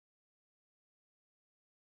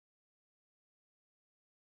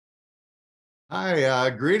Hi,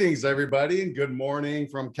 greetings everybody, and good morning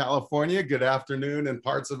from California, good afternoon in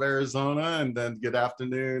parts of Arizona, and then good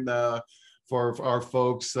afternoon for our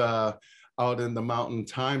folks out in the mountain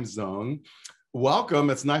time zone. Welcome,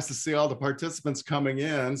 it's nice to see all the participants coming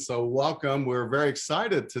in, so welcome. We're very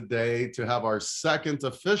excited today to have our second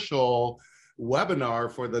official webinar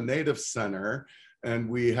for the Native Center. And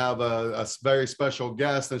we have a very special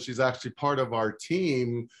guest, and she's actually part of our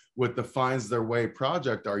team with the Finds Their Way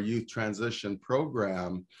project, our youth transition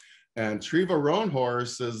program. And Treva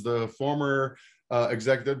Roanhorse is the former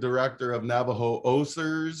executive director of Navajo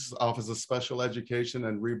OSERS, Office of Special Education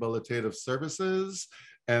and Rehabilitative Services,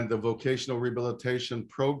 and the Vocational Rehabilitation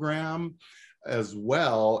Program as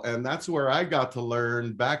well. And that's where I got to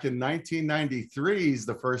learn back in 1993 is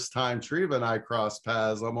the first time Treva and I crossed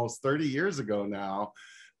paths almost 30 years ago now,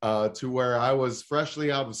 to where I was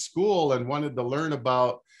freshly out of school and wanted to learn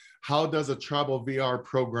about how does a tribal VR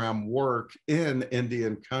program work in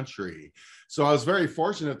Indian country. So I was very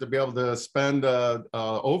fortunate to be able to spend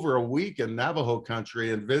over a week in Navajo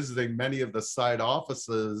country and visiting many of the site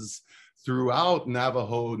offices throughout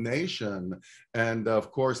Navajo Nation. And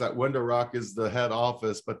of course, at Window Rock is the head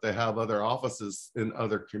office, but they have other offices in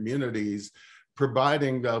other communities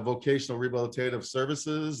providing vocational rehabilitative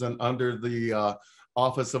services. And under the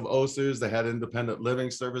Office of OSERS, they had independent living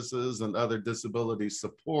services and other disability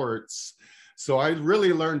supports. So I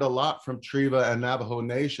really learned a lot from Treva and Navajo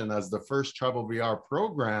Nation as the first tribal VR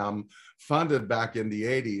program funded back in the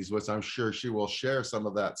 80s, which I'm sure she will share some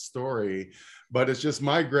of that story. But it's just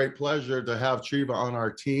my great pleasure to have Treva on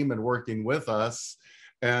our team and working with us.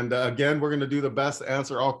 And again, we're going to do the best to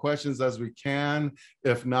answer all questions as we can.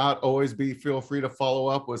 If not, always feel free to follow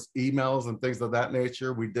up with emails and things of that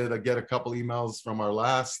nature. We did get a couple emails from our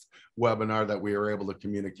last webinar that we were able to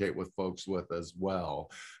communicate with folks with as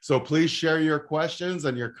well. So please share your questions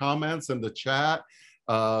and your comments in the chat.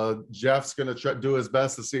 Jeff's going to do his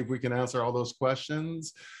best to see if we can answer all those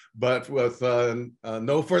questions. But with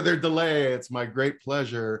no further delay, it's my great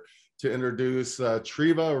pleasure to introduce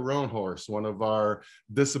Treva Roanhorse, one of our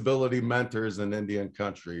disability mentors in Indian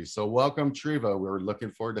country. So welcome, Treva. We're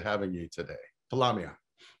looking forward to having you today. Palamia.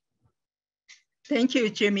 Thank you,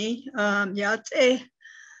 Jimmy. Treva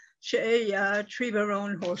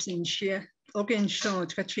Roanhorse in Shia.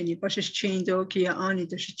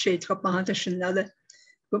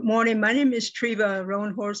 Good morning, my name is Treva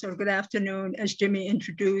Roanhorse, or good afternoon, as Jimmy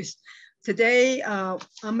introduced. Today, I'm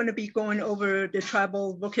going to be going over the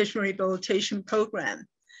Tribal Vocational Rehabilitation Program,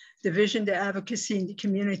 the vision, the advocacy, and the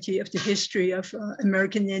community of the history of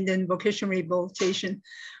American Indian Vocational Rehabilitation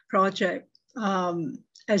Project.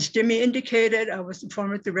 As Jimmy indicated, I was the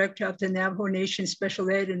former director of the Navajo Nation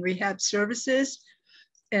Special Ed and Rehab Services,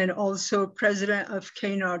 and also president of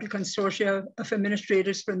CANAR, the Consortium of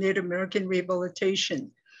Administrators for Native American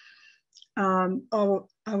Rehabilitation. After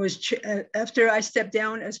I stepped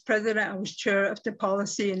down as president, I was chair of the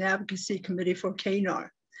Policy and Advocacy Committee for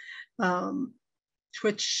CANAR,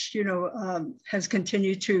 which has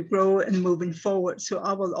continued to grow and moving forward. So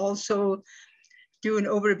I will also do an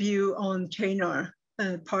overview on CANAR,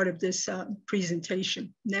 part of this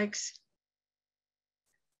presentation. Next.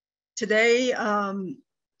 Today,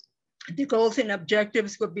 the goals and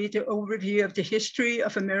objectives will be the overview of the history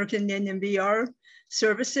of American Indian VR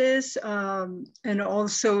services, and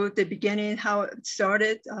also the beginning, how it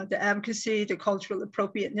started, the advocacy, the cultural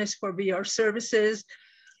appropriateness for VR services.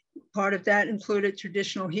 Part of that included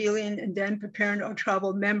traditional healing, and then preparing our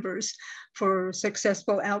tribal members for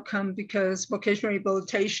successful outcome, because vocational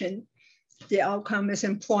rehabilitation, the outcome is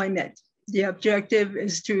employment. The objective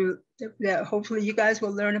is that hopefully you guys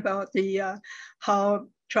will learn about the how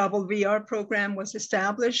Tribal VR program was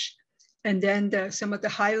established, and then some of the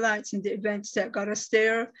highlights and the events that got us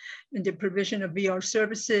there, and the provision of VR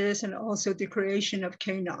services, and also the creation of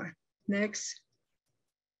CANAR. Next.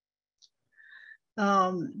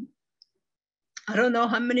 I don't know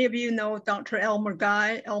how many of you know Dr. Elmer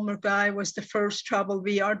Guy. Elmer Guy was the first Tribal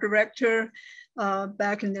VR director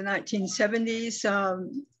back in the 1970s.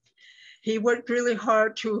 He worked really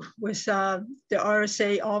hard with the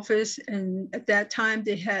RSA office, and at that time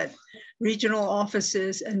they had regional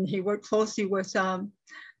offices, and he worked closely with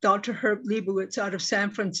Dr. Herb Leibowitz out of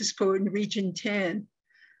San Francisco in Region 9,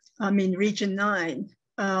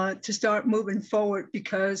 to start moving forward,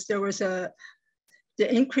 because there was the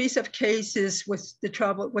increase of cases with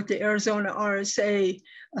the Arizona RSA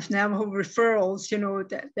of Navajo referrals,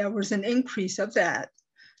 that there was an increase of that.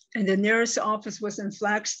 And the nearest office was in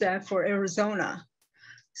Flagstaff for Arizona.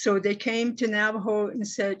 So they came to Navajo and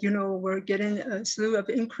said, we're getting a slew of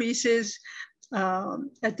increases.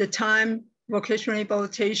 At the time, vocational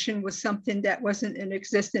rehabilitation was something that wasn't in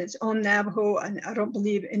existence on Navajo, and I don't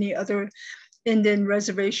believe any other Indian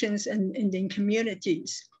reservations and Indian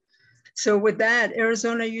communities. So with that,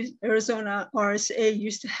 Arizona RSA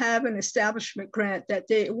used to have an establishment grant that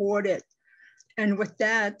they awarded. And with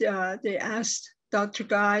that, they asked Dr.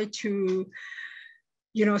 Guy to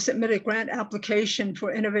submit a grant application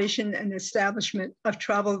for innovation and establishment of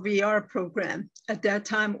travel VR program. At that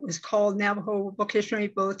time, it was called Navajo Vocational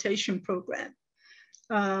Rehabilitation Program.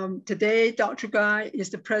 Today, Dr. Guy is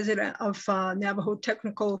the president of Navajo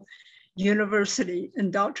Technical University,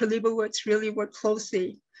 and Dr. Leibowitz really worked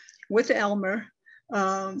closely with Elmer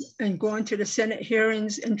and going to the Senate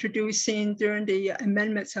hearings, introducing during the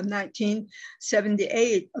amendments of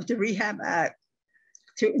 1978 of the Rehab Act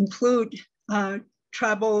to include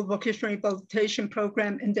tribal vocational rehabilitation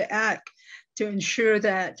program in the act to ensure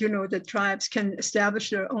that the tribes can establish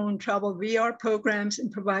their own tribal VR programs and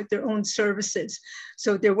provide their own services.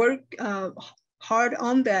 So they worked hard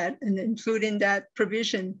on that, and including that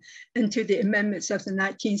provision into the amendments of the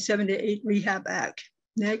 1978 Rehab Act.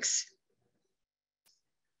 Next.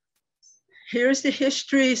 Here's the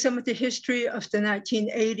history, some of the history of the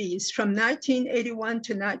 1980s. From 1981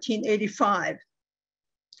 to 1985,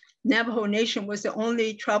 Navajo Nation was the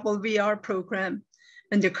only tribal VR program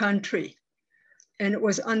in the country. And it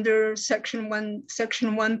was under Section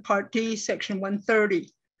 1, Part D, Section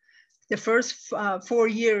 130. The first 4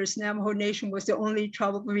 years, Navajo Nation was the only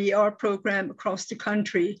tribal VR program across the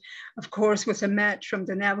country, of course, with a match from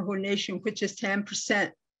the Navajo Nation, which is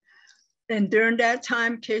 10%. And during that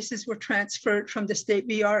time, cases were transferred from the state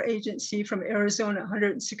VR agency from Arizona,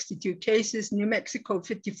 162 cases, New Mexico,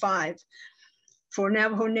 55. For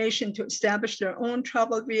Navajo Nation to establish their own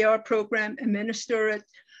tribal VR program, administer it,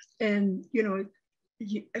 and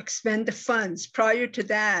expend the funds. Prior to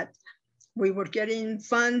that, we were getting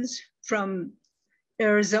funds from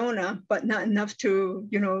Arizona, but not enough to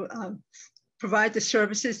provide the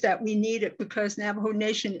services that we needed, because Navajo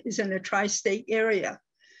Nation is in a tri-state area,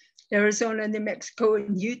 Arizona, New Mexico,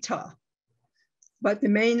 and Utah. But the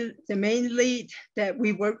main lead that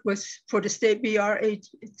we worked with for the state VR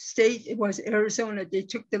state, it was Arizona. They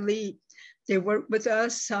took the lead. They worked with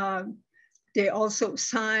us. They also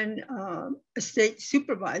assigned a state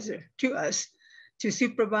supervisor to us to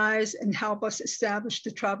supervise and help us establish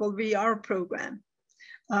the tribal VR program.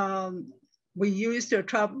 We used their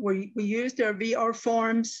VR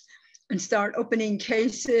forms and start opening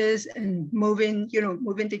cases and moving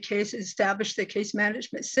the cases, establish the case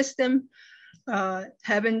management system,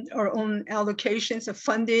 having our own allocations of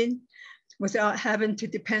funding without having to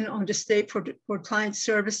depend on the state for client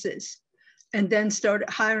services. And then started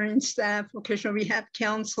hiring staff, vocational rehab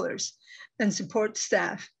counselors, and support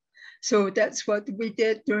staff. So that's what we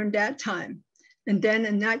did during that time. And then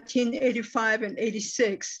in 1985 and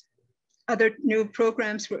 86, other new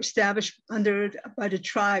programs were established by the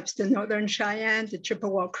tribes, the Northern Cheyenne, the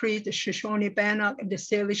Chippewa Cree, the Shoshone-Bannock, and the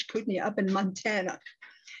Salish Kootenai up in Montana.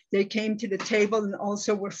 They came to the table and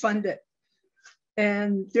also were funded.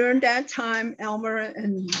 And during that time, Elmer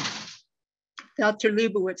and Dr.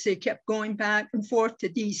 Leibowitz, they kept going back and forth to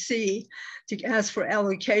DC to ask for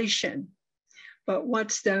allocation. But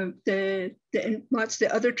once the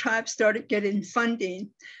other tribes started getting funding,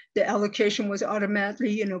 the allocation was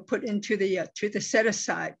automatically, put into the to the set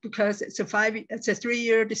aside, because it's a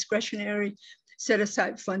 3-year discretionary set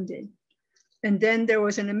aside funding. And then there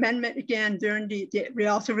was an amendment again during the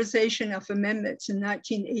reauthorization of amendments in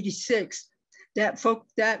 1986 that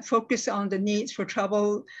focused on the needs for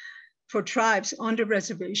tribes on the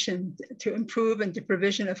reservation to improve and the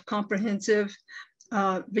provision of comprehensive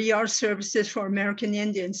VR services for American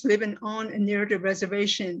Indians living on and near the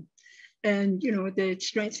reservation. And they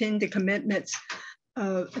strengthened the commitments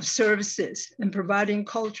of services and providing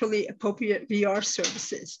culturally appropriate VR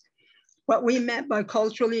services. What we meant by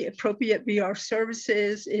culturally appropriate VR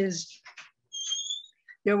services is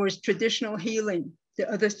there was traditional healing. The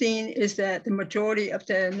other thing is that the majority of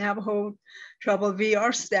the Navajo tribal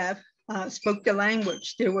VR staff spoke the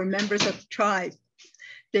language. They were members of the tribe.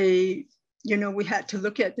 We had to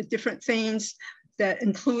look at the different things that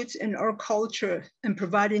includes in our culture and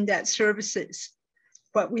providing that services.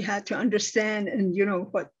 But we had to understand and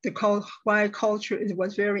why culture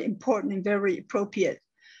was very important and very appropriate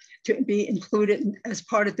to be included as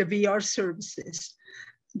part of the VR services.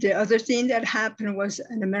 The other thing that happened was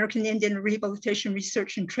an American Indian Rehabilitation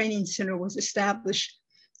Research and Training Center was established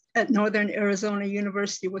at Northern Arizona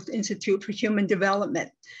University with the Institute for Human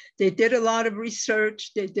Development. They did a lot of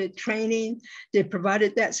research, they did training, they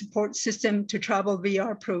provided that support system to tribal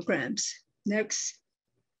VR programs. Next.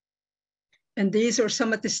 And these are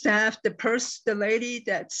some of the staff. The lady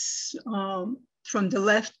that's from the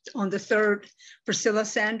left on the third, Priscilla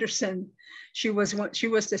Sanderson, she was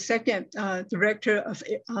the second director of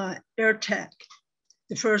AirTech.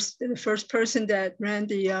 The first person that ran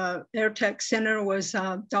the AirTech Center was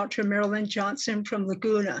Dr. Marilyn Johnson from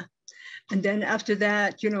Laguna. And then after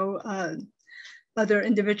that, you know, other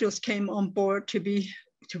individuals came on board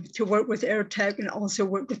to work with AirTech and also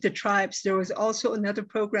work with the tribes. There was also another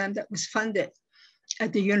program that was funded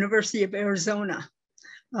at the University of Arizona.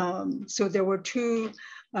 So there were two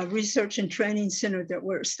research and training centers that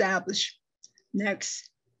were established. Next.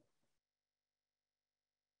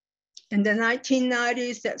 In the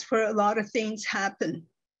 1990s, that's where a lot of things happened.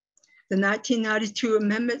 The 1992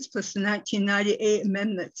 amendments plus the 1998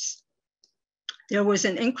 amendments. There was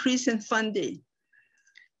an increase in funding.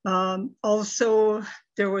 There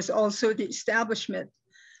was also the establishment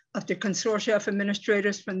of the Consortia of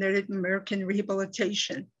Administrators for Native American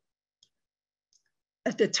Rehabilitation.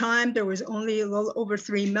 At the time, there was only a little over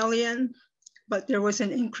 3 million, but there was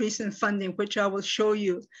an increase in funding, which I will show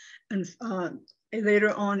you and,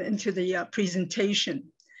 later on into the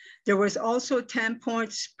presentation. There was also 10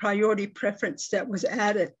 points priority preference that was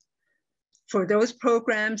added for those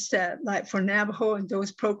programs that, like for Navajo and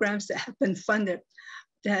those programs that have been funded,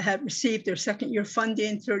 that had received their second year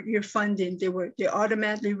funding, third year funding, they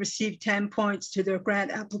automatically received 10 points to their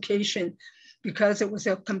grant application because it's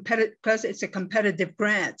a competitive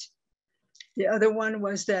grant. The other one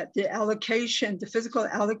was that the allocation, the physical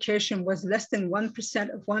allocation was less than 1%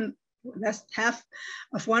 of half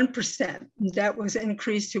of 1%. And that was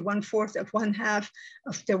increased to 1/4 of 1/2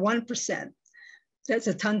 of the 1%. That's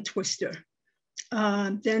a tongue twister.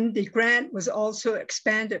 Then the grant was also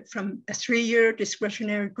expanded from a 3-year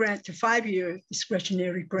discretionary grant to 5-year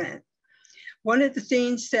discretionary grant. One of the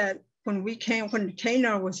things that when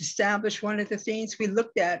CANAR was established, one of the things we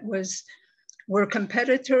looked at was, were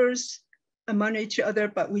competitors among each other,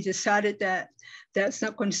 but we decided that that's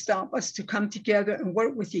not going to stop us to come together and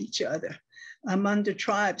work with each other among the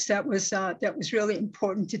tribes. That was really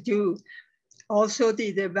important to do. Also,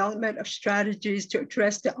 the development of strategies to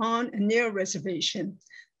address the on and near reservation,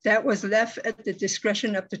 that was left at the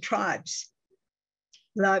discretion of the tribes.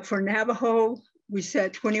 Like for Navajo, we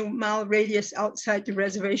said 20-mile radius outside the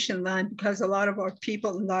reservation line because a lot of our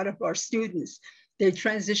people, a lot of our students, they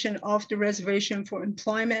transition off the reservation for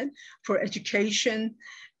employment, for education,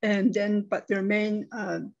 and then, but their main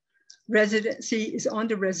residency is on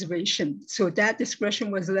the reservation. So that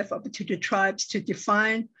discretion was left up to the tribes to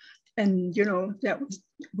define. And you know,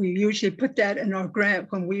 we usually put that in our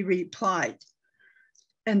grant when we reapplied.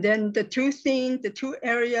 And then the two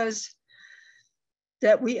areas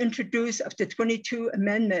that we introduced of the 22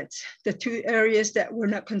 amendments, the two areas that were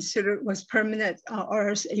not considered was permanent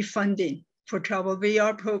RSA funding for tribal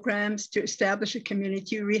VR programs to establish a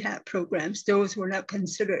community rehab programs. Those were not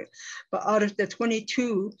considered. But out of the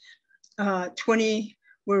 22, 20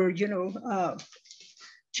 were, you know,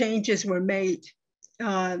 changes were made.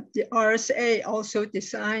 The RSA also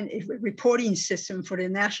designed a reporting system for the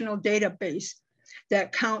national database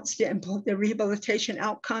that counts the rehabilitation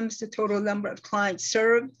outcomes, the total number of clients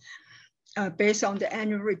served, based on the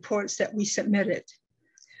annual reports that we submitted.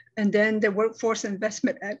 And then the Workforce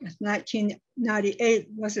Investment Act of 1998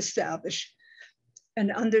 was established.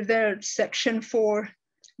 And under there, Section 4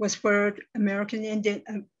 was where American Indian,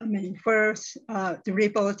 where the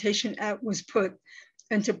Rehabilitation Act was put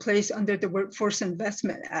into place under the Workforce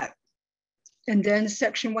Investment Act. And then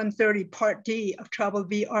Section 130 Part D of Tribal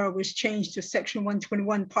VR was changed to Section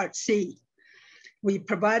 121 Part C. We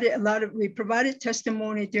provided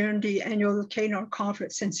testimony during the annual CANAR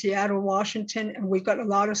conference in Seattle, Washington, and we got a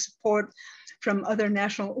lot of support from other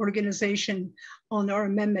national organizations on our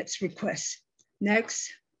amendments requests.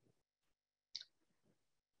 Next.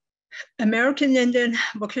 American Indian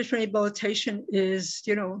vocational rehabilitation is,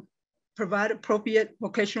 you know, provide appropriate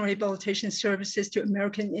vocational rehabilitation services to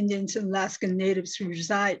American Indians and Alaskan Natives who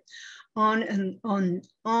reside on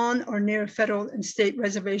or near federal and state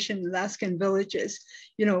reservation Alaskan villages.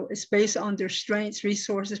 You know, it's based on their strengths,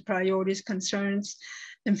 resources, priorities, concerns,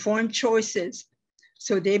 informed choices,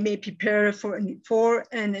 so they may prepare for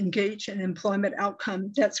and engage in employment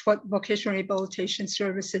outcome. That's what vocational rehabilitation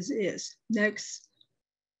services is. Next.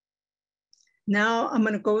 Now I'm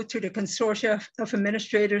going to go to the Consortia of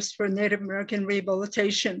Administrators for Native American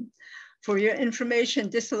Rehabilitation. For your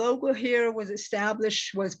information, this logo here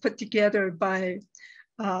was put together by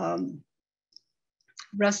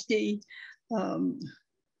Rusty, oh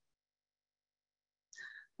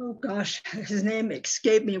gosh, his name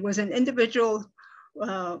escaped me. It was an individual,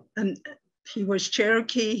 and He was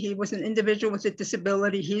Cherokee. He was an individual with a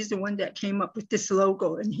disability. He's the one that came up with this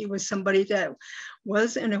logo, and he was somebody that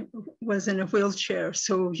was in a wheelchair.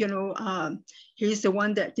 So, you know, he's the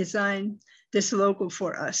one that designed this logo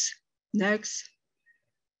for us. Next.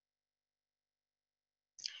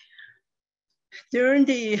 During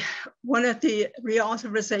one of the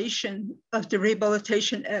reauthorization of the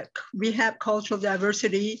Rehabilitation Act, Rehab Cultural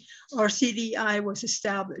Diversity, RCDI, was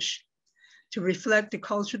established to reflect the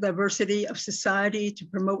cultural diversity of society, to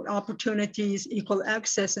promote opportunities, equal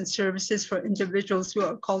access, and services for individuals who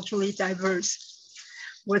are culturally diverse.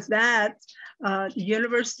 With that, the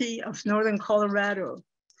University of Northern Colorado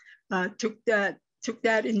took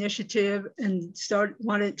that initiative and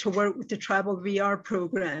wanted to work with the tribal VR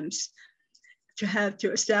programs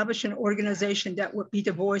to establish an organization that would be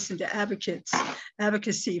the voice and the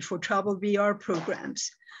advocacy for tribal VR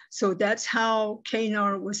programs. So that's how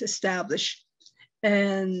CANAR was established.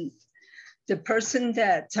 And the person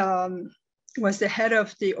that was the head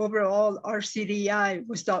of the overall RCDI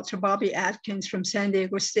was Dr. Bobby Atkins from San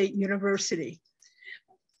Diego State University.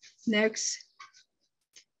 Next.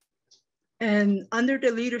 And under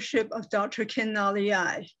the leadership of Dr. Ken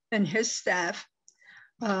Naliai and his staff,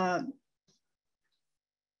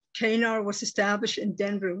 CANAR was established in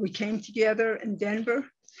Denver. We came together in Denver.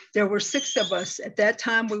 There were 6 of us. At that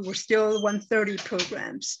time, we were still 130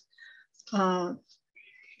 programs.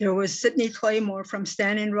 There was Sidney Claymore from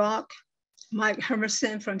Standing Rock, Mike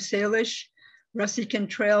Hermerson from Salish, Rusty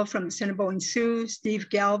Cantrell from Assiniboine Sioux, Steve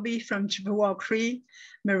Galby from Chippewa Cree,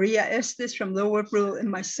 Maria Estes from Lower Brule, and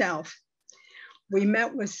myself. We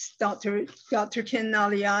met with Dr. Ken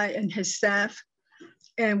Naliai and his staff,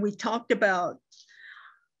 and we talked about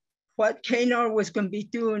what CANAR was going to be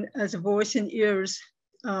doing as a voice and ears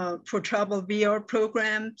for tribal VR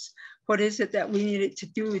programs. What is it that we needed to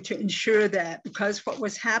do to ensure that, because what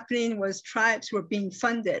was happening was tribes were being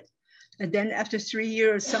funded. And then after 3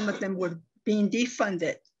 years, some of them were being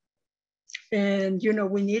defunded. And, you know,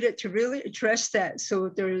 we needed to really address that. So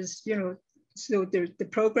there's, you know, the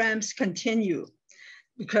programs continue,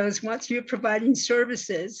 because once you're providing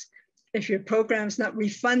services, if your program's not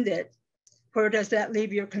refunded, where does that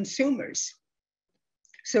leave your consumers?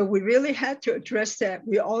 So we really had to address that.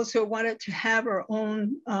 We also wanted to have our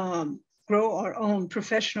own, grow our own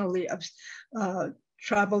professionally of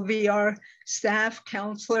tribal VR staff,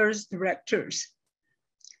 counselors, directors.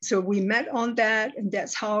 So we met on that, and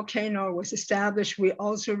that's how CANAR was established. We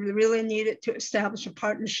also really needed to establish a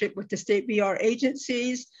partnership with the state VR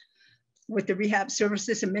agencies, with the Rehab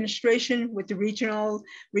Services Administration, with the regional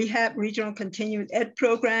continuing ed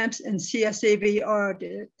programs, and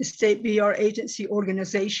CSAVR, the state VR agency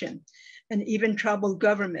organization, and even tribal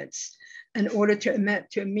governments, in order to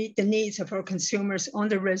meet the needs of our consumers on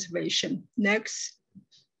the reservation. Next.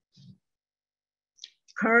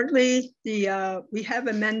 Currently, we have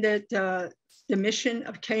amended the mission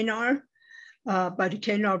of CANAR by the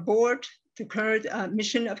CANAR board. The current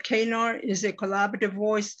mission of CANAR is a collaborative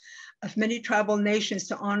voice of many tribal nations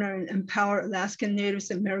to honor and empower Alaskan Natives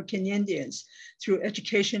and American Indians through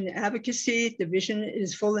education and advocacy. The vision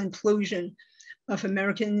is full inclusion of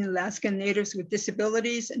American and Alaskan Natives with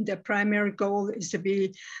disabilities, and the primary goal is to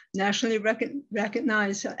be nationally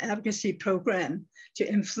recognized advocacy program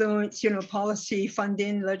to influence, policy,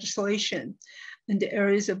 funding, legislation in the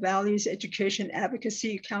areas of values, education,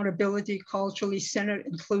 advocacy, accountability, culturally centered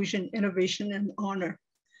inclusion, innovation, and honor.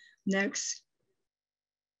 Next.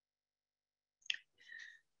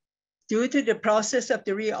 Due to the process of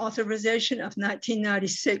the reauthorization of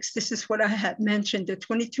 1996, this is what I had mentioned, the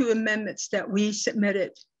 22 amendments that we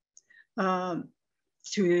submitted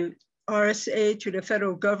to RSA, to the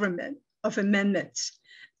federal government of amendments.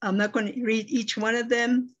 I'm not going to read each one of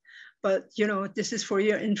them, but this is for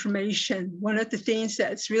your information. One of the things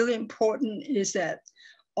that's really important is that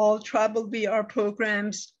all tribal VR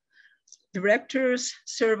programs directors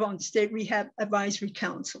serve on State Rehab Advisory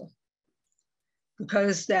Council,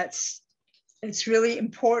 because it's really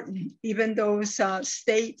important, even those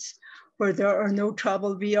states where there are no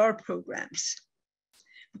tribal VR programs,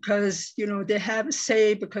 because they have a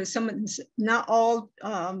say, because not all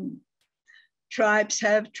tribes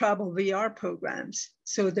have tribal VR programs.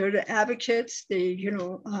 So they're the advocates,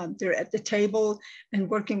 they're at the table and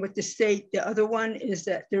working with the state. The other one is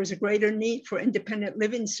that there's a greater need for independent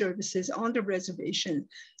living services on the reservation.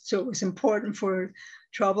 So it was important for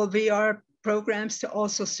tribal VR programs to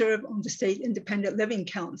also serve on the State Independent Living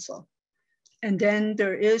Council. And then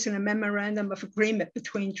there is a memorandum of agreement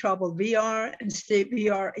between tribal VR and state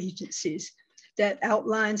VR agencies that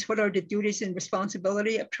outlines what are the duties and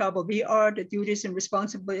responsibility of tribal VR, the duties and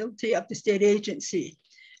responsibility of the state agency.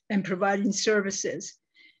 and providing services.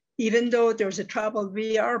 Even though there's a tribal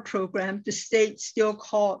VR program, the state still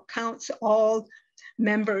counts all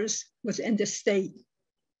members within the state.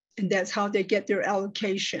 And that's how they get their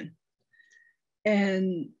allocation.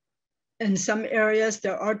 And in some areas,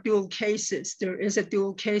 there are dual cases. There is a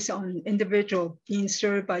dual case on an individual being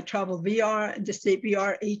served by tribal VR and the state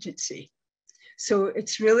VR agency. So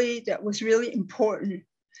it's really, that was really important,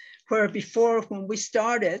 where before when we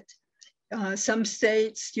started, some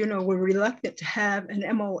states, were reluctant to have an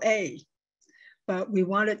MOA, but we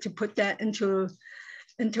wanted to put that into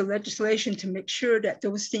legislation to make sure that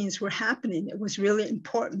those things were happening. It was really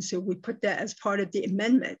important. So we put that as part of the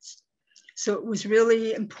amendments. So it was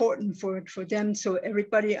really important for them, so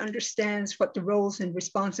everybody understands what the roles and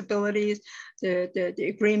responsibilities, the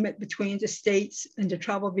agreement between the states and the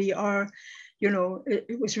tribal VR,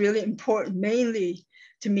 it was really important, mainly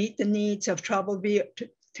to meet the needs of tribal VR,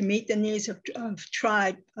 to meet the needs of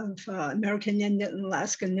tribe of American Indian and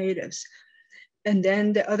Alaska Natives. And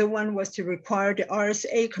then the other one was to require the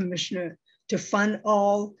RSA commissioner to fund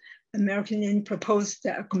all American Indian proposals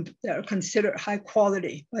that are considered high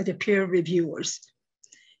quality by the peer reviewers.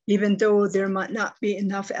 Even though there might not be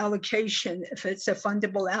enough allocation, if it's a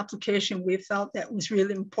fundable application, we felt that was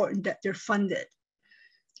really important that they're funded.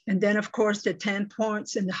 And then of course, the 10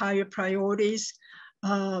 points and the higher priorities.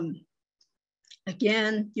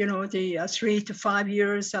 Again, the 3 to 5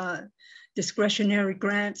 years discretionary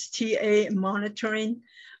grants, TA and monitoring,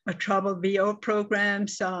 tribal VO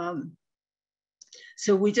programs.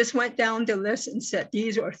 So we just went down the list and said,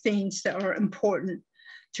 these are things that are important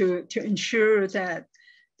to ensure that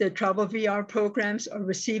the tribal VR programs are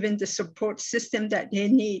receiving the support system that they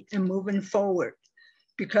need and moving forward.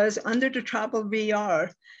 Because under the tribal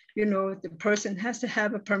VR, the person has to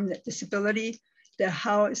have a permanent disability.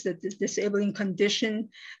 How is the disabling condition,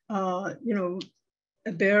 a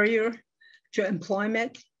barrier to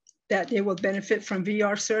employment, that they will benefit from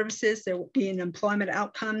VR services. There will be an employment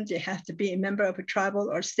outcome. They have to be a member of a tribal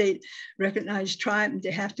or state recognized tribe, and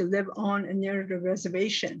they have to live on and near the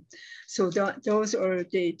reservation. So those are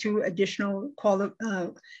the 2 additional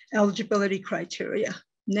eligibility criteria.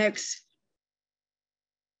 Next.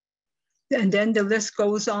 And then the list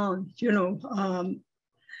goes on,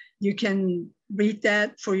 you can read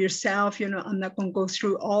that for yourself. I'm not going to go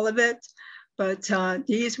through all of it, but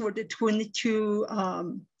these were the 22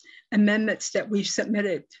 amendments that we've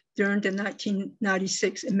submitted during the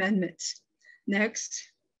 1996 amendments. Next.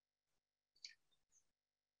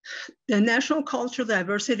 The National Cultural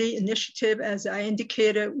Diversity Initiative, as I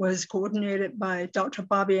indicated, was coordinated by Dr.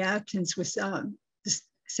 Bobby Atkins with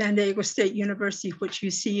San Diego State University, which you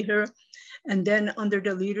see here. And then under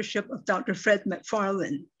the leadership of Dr. Fred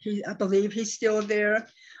McFarland. I believe he's still there.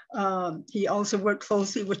 He also worked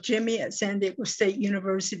closely with Jimmy at San Diego State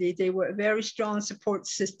University. They were a very strong support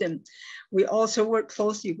system. We also worked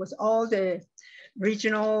closely with all the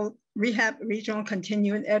regional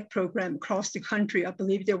continuing ed program across the country. I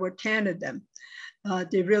believe there were 10 of them.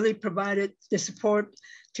 They really provided the support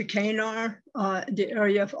to CANAR, the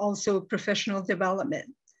area of also professional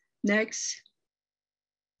development. Next.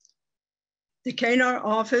 The CANAR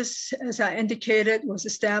office, as I indicated, was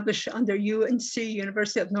established under UNC,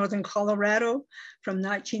 University of Northern Colorado, from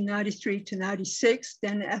 1993 to 96.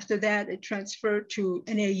 Then after that, it transferred to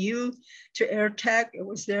NAU, to AirTech. It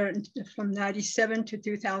was there from 97 to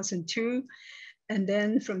 2002. And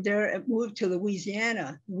then from there, it moved to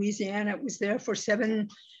Louisiana. Louisiana was there for 7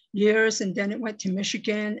 years, and then it went to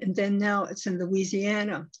Michigan, and then now it's in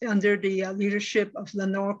Louisiana under the leadership of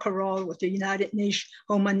Lenore Carroll with the United Nations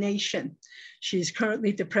Homa Nation. She's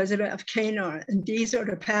currently the president of CANAR, and these are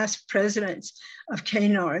the past presidents of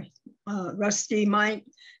CANAR, Rusty, Mike,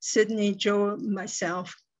 Sydney, Joe,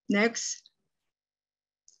 myself. Next.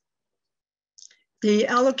 The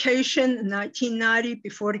allocation in 1990,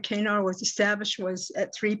 before the CANAR was established, was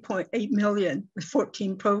at 3.8 million with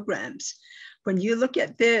 14 programs. When you look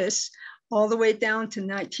at this, all the way down to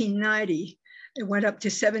 1990, it went up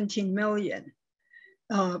to 17 million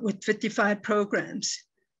with 55 programs.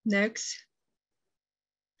 Next.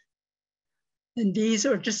 And these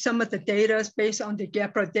are just some of the data based on the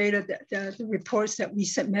GEPRA data, the reports that we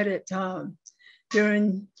submitted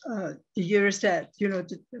during the years that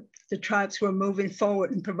the tribes were moving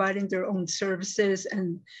forward and providing their own services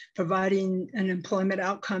and providing an employment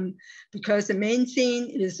outcome. Because the main thing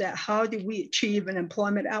is that how do we achieve an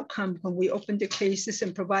employment outcome when we open the cases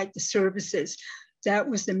and provide the services? That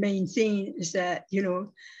was the main thing, is that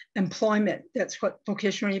employment, that's what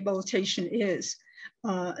vocational rehabilitation is.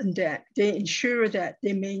 And that they ensure that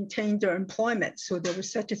they maintain their employment. So there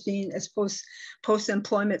was such a thing as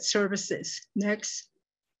post-employment services. Next.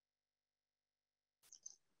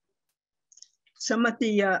 Some of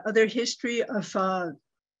the other history of the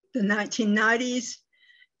 1990s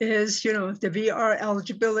is, the VR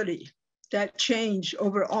eligibility. That changed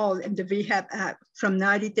overall in the Rehab Act from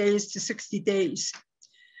 90 days to 60 days.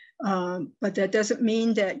 But that doesn't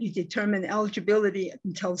mean that you determine eligibility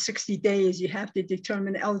until 60 days. You have to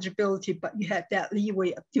determine eligibility, but you had that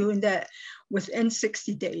leeway of doing that within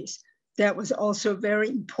 60 days. That was also very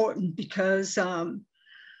important because, like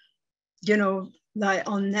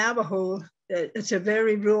on Navajo, it's a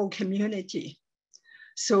very rural community.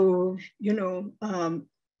 So,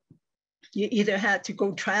 you either had to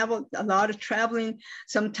go travel, a lot of traveling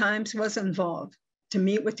sometimes was involved to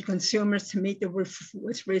meet with the consumers, to meet with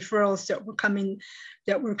referrals that were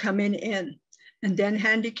coming in. And then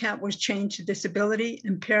handicap was changed to disability,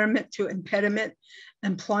 impairment to impediment,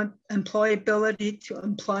 employability to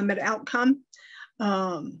employment outcome,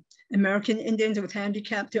 American Indians with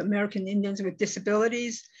handicap to American Indians with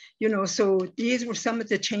disabilities. So these were some of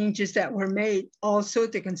the changes that were made. Also,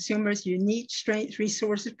 the consumer's unique strengths,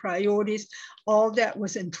 resources, priorities, all that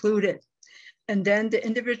was included. And then the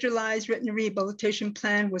individualized written rehabilitation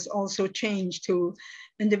plan was also changed to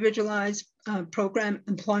individualized program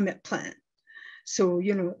employment plan. So,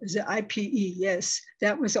 the IPE, yes,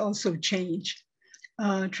 that was also changed.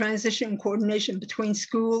 Transition and coordination between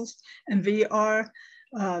schools and VR,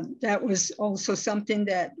 that was also something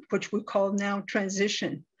which we call now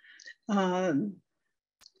transition.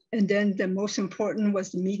 And then the most important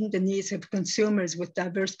was meeting the needs of consumers with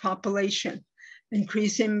diverse population,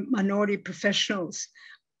 increasing minority professionals.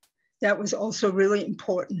 That was also really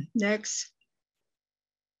important. Next.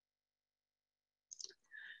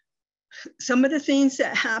 Some of the things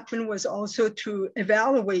that happened was also to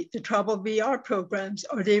evaluate the tribal VR programs.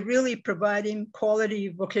 Are they really providing quality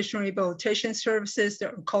vocational rehabilitation services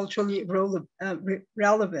that are culturally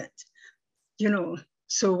relevant?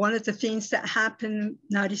 So one of the things that happened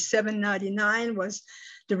 97, 99 was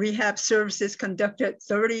the rehab services conducted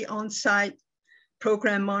 30 on-site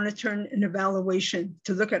program monitoring and evaluation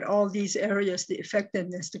to look at all these areas, the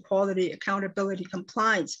effectiveness, the quality, accountability,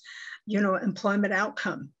 compliance, employment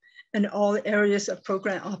outcome, and all areas of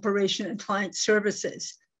program operation and client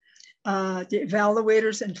services. The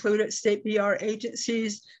evaluators included state VR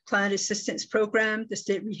agencies, client assistance program, the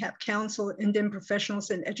State Rehab Council, Indian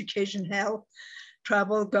professionals in education, health,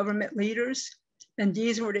 tribal government leaders. And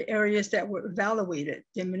these were the areas that were evaluated: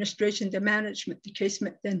 the administration, the management, the case,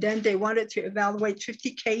 and then they wanted to evaluate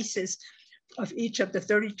 50 cases of each of the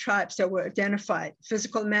 30 tribes that were identified.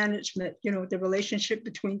 Physical management, the relationship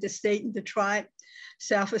between the state and the tribe,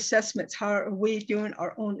 self-assessments, how are we doing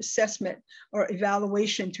our own assessment or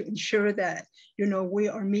evaluation to ensure that, we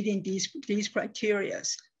are meeting these criteria.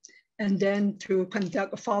 And then to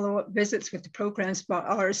conduct follow-up visits with the programs by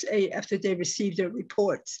RSA after they received their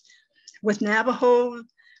reports. With Navajo,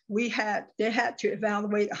 they had to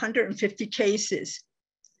evaluate 150 cases.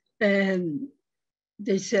 And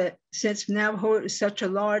they said, since Navajo is such a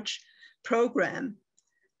large program,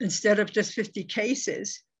 instead of just 50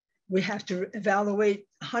 cases, we have to evaluate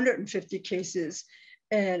 150 cases.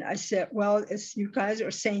 And I said, well, you guys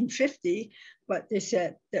are saying 50, but they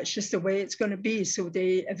said, that's just the way it's going to be. So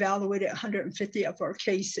they evaluated 150 of our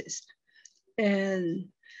cases. And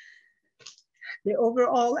the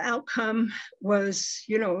overall outcome was,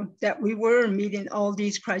 that we were meeting all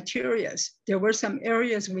these criteria. There were some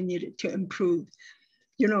areas we needed to improve,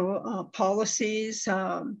 policies,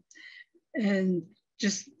 and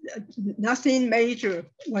just nothing major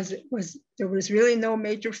there was really no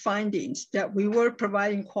major findings, that we were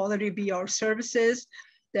providing quality VR services,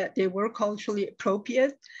 that they were culturally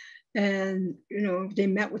appropriate. And, they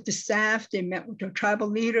met with the staff, they met with their tribal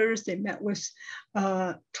leaders, they met with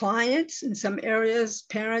clients in some areas,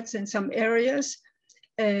 parents in some areas,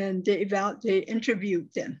 and they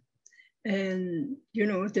interviewed them. And,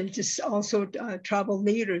 they just also tribal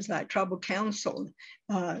leaders like tribal council,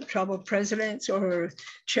 tribal presidents or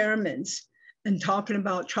chairmen, and talking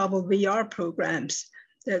about tribal VR programs.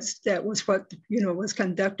 That was what, was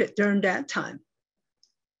conducted during that time.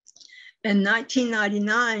 In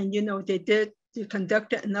 1999, they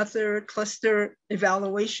conducted another cluster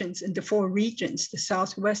evaluations in the 4 regions, the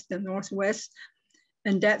Southwest, the Northwest.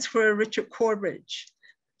 And that's where Richard Corbridge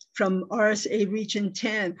from RSA Region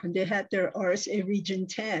 10, when they had their RSA Region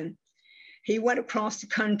 10, he went across the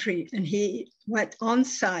country and he went on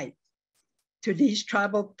site to these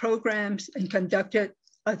tribal programs and conducted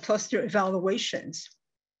cluster evaluations.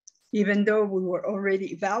 Even though we were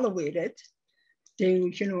already evaluated,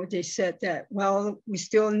 they said that, well, we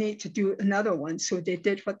still need to do another one. So they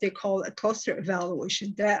did what they call a cluster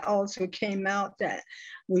evaluation. That also came out that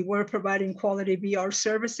we were providing quality VR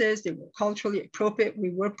services. They were culturally appropriate.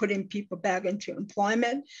 We were putting people back into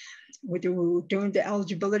employment. We were doing the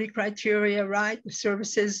eligibility criteria, right? The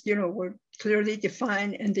services, were clearly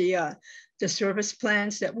defined in the service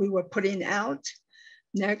plans that we were putting out.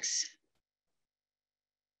 Next.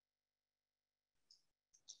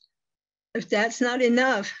 If that's not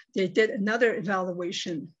enough, they did another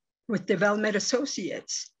evaluation with development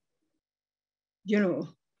associates,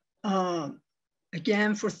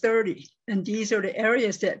 again for 30. And these are the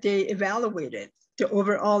areas that they evaluated, the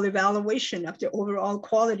overall evaluation of the overall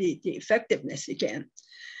quality, the effectiveness again.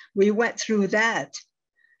 We went through that,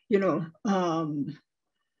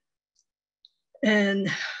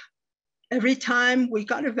 and every time we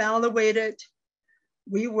got evaluated,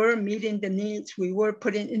 we were meeting the needs. We were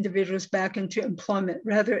putting individuals back into employment,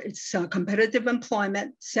 whether it's competitive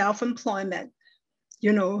employment, self-employment,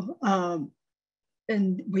 and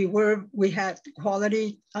we had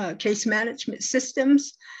quality case management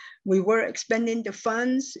systems. We were expending the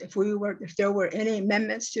funds. If there were any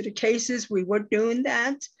amendments to the cases, we were doing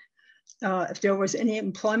that. If there was any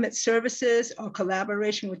employment services or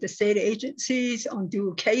collaboration with the state agencies on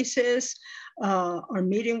due cases, or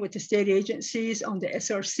meeting with the state agencies on the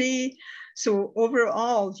SRC. So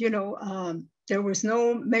overall, there was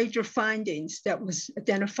no major findings that was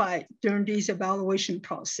identified during these evaluation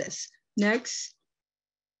process. Next.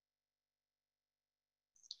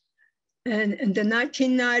 And in the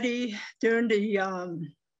 1990, during the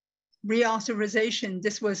reauthorization,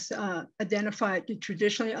 this was identified, the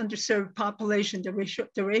traditionally underserved population,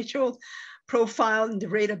 the racial profile and the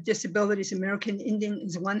rate of disabilities, American Indian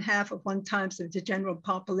is 1/2 of 1x of the general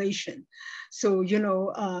population. So,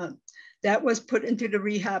 that was put into the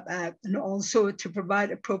Rehab Act, and also to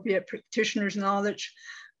provide appropriate practitioners' knowledge,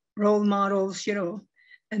 role models,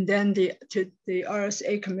 and then the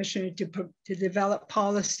RSA commissioner to develop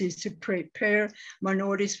policies to prepare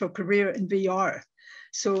minorities for career in VR.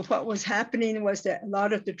 So what was happening was that a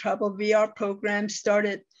lot of the tribal VR programs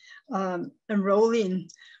started enrolling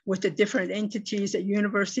with the different entities at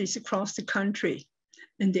universities across the country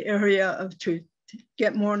in the area of to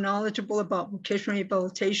get more knowledgeable about vocational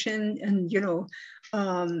rehabilitation. And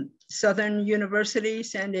Southern University,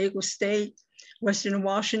 San Diego State, Western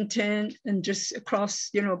Washington, and just across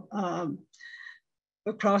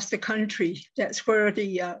across the country. That's where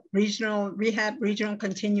the regional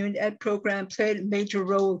continuing ed program played a major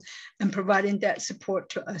role in providing that support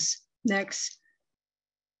to us. Next.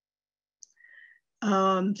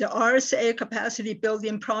 The RSA capacity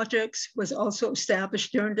building projects was also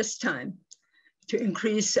established during this time to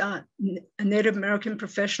increase Native American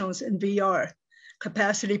professionals in VR,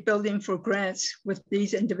 capacity building for grants with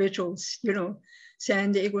these individuals,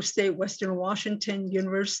 San Diego State, Western Washington,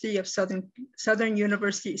 University of Southern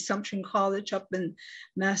University, Assumption College up in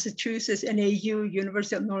Massachusetts, NAU,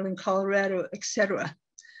 University of Northern Colorado, etc.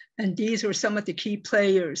 And these were some of the key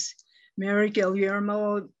players: Mary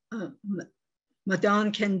Guillermo,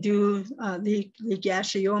 Madan Kendu, Lee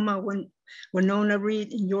Gashioma, Winona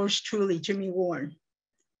Reed, and yours truly, Jimmy Warren.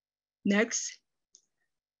 Next.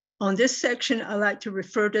 On this section, I like to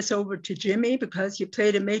refer this over to Jimmy because he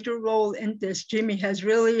played a major role in this. Jimmy has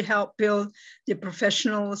really helped build the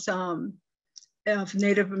professionals of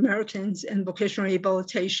Native Americans in vocational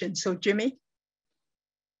rehabilitation. So Jimmy.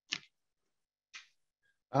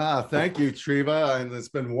 Thank you, Treva. And it's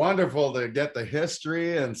been wonderful to get the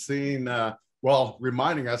history and seeing,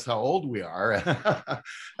 reminding us how old we are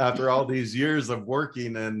after all these years of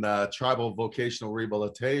working in tribal vocational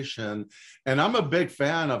rehabilitation. And I'm a big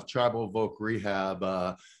fan of tribal voc rehab.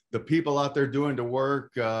 The people out there doing the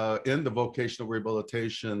work in the vocational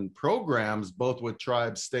rehabilitation programs, both with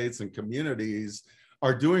tribes, states, and communities,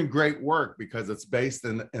 are doing great work because it's based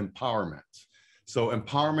in empowerment. So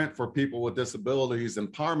empowerment for people with disabilities,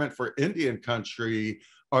 empowerment for Indian country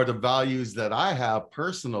are the values that I have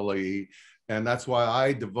personally. And that's why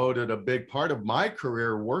I devoted a big part of my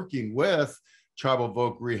career working with tribal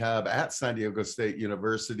voc rehab at San Diego State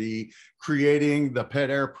University. Creating the Pet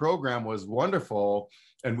Air program was wonderful.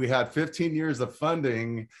 And we had 15 years of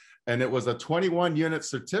funding, and it was a 21-unit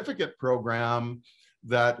certificate program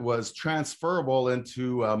that was transferable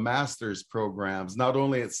into master's programs, not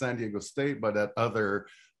only at San Diego State, but at other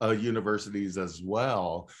universities as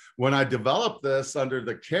well. When I developed this under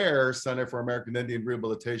the CARE, Center for American Indian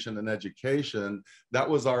Rehabilitation and Education, that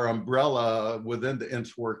was our umbrella within the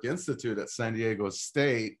InterWork Institute at San Diego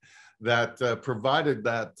State that provided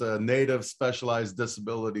that Native specialized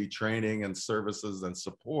disability training and services and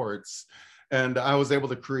supports. And I was able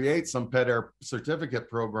to create some pet air certificate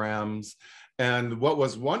programs. And what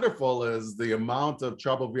was wonderful is the amount of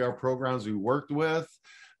Tribal VR programs we worked with.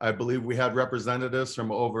 I believe we had representatives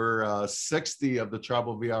from over 60 of the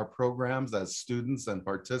Tribal VR programs as students and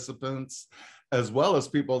participants, as well as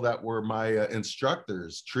people that were my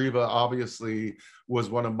instructors. Treva obviously was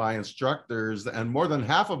one of my instructors, and more than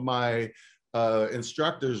half of my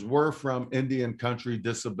instructors were from Indian country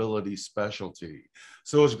disability specialty.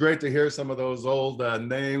 So it was great to hear some of those old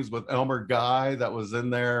names with Elmer Guy that was in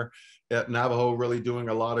there at Navajo, really doing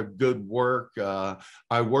a lot of good work.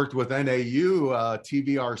 I worked with NAU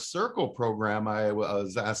TVR Circle program. I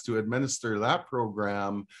was asked to administer that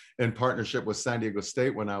program in partnership with San Diego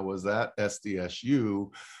State when I was at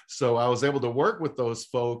SDSU. So I was able to work with those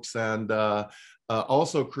folks and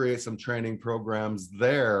also create some training programs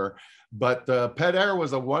there. But Pet Air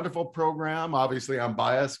was a wonderful program. Obviously, I'm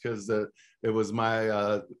biased because it was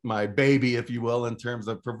my baby, if you will, in terms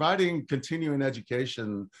of providing continuing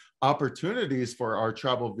education opportunities for our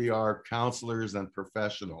Tribal VR counselors and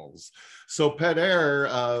professionals. So Pet Air,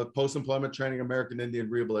 Post-Employment Training American Indian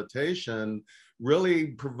Rehabilitation, really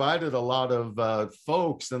provided a lot of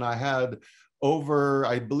folks, and I had over,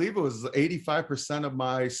 I believe it was 85% of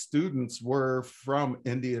my students were from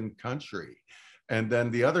Indian country. And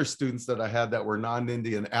then the other students that I had that were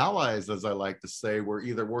non-Indian allies, as I like to say, were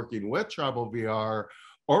either working with Tribal VR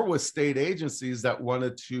or with state agencies that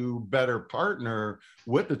wanted to better partner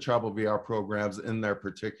with the Tribal VR programs in their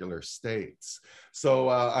particular states. So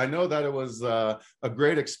I know that it was a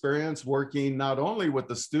great experience working not only with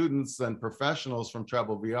the students and professionals from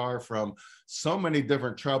Tribal VR from so many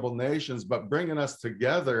different tribal nations, but bringing us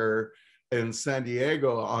together in San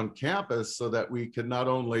Diego on campus so that we could not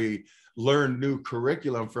only learn new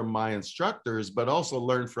curriculum from my instructors, but also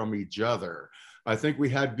learn from each other. I think we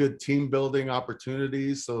had good team building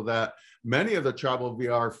opportunities so that many of the Tribal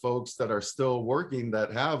VR folks that are still working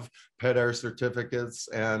that have Pet Air certificates.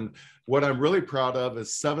 And what I'm really proud of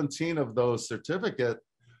is 17 of those certificate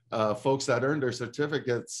folks that earned their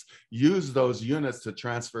certificates use those units to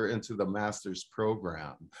transfer into the master's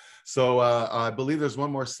program. So I believe there's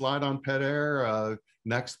one more slide on Pet Air.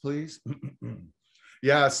 Next, please.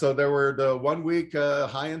 Yeah, so there were the 1 week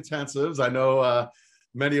high intensives. I know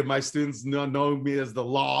many of my students know me as the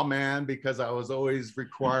lawman because I was always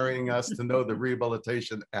requiring us to know the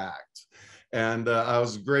Rehabilitation Act. And I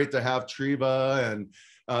was great to have Treva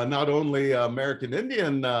and not only American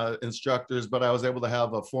Indian instructors, but I was able to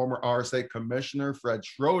have a former RSA commissioner, Fred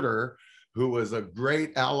Schroeder, who was a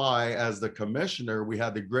great ally as the commissioner. We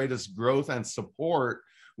had the greatest growth and support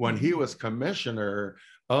when he was commissioner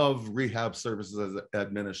of Rehab Services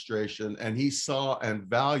Administration, and he saw and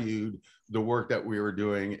valued the work that we were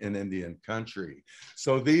doing in Indian country.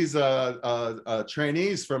 So these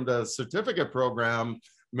trainees from the certificate program,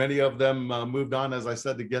 many of them moved on, as I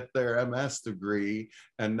said, to get their MS degree.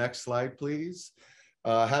 And next slide, please.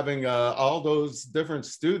 Having all those different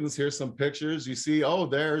students, here's some pictures. You see, oh,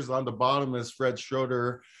 there's on the bottom is Fred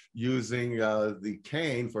Schroeder using the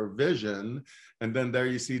cane for vision. And then there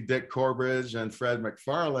you see Dick Corbridge and Fred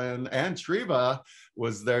McFarland, and Treva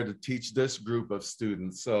was there to teach this group of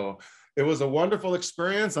students. So it was a wonderful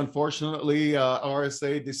experience. Unfortunately,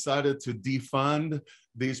 RSA decided to defund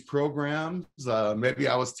these programs. Maybe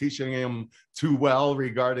I was teaching them too well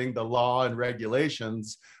regarding the law and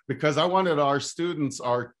regulations, because I wanted our students,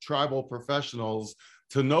 our tribal professionals,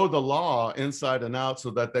 to know the law inside and out so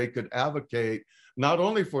that they could advocate not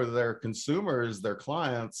only for their consumers, their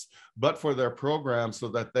clients, but for their programs so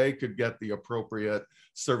that they could get the appropriate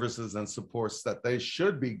services and supports that they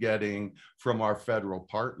should be getting from our federal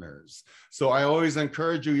partners. So I always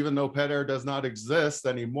encourage you, even though Pet Air does not exist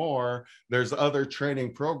anymore, there's other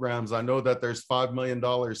training programs. I know that there's $5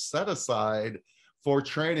 million set aside for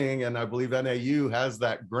training, and I believe NAU has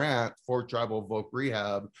that grant for tribal voc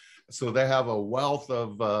rehab. So they have a wealth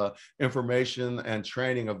of information and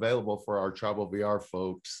training available for our Tribal VR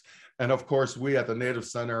folks. And of course, we at the Native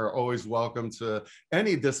Center are always welcome to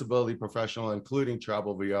any disability professional, including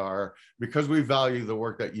Tribal VR, because we value the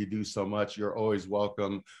work that you do so much. You're always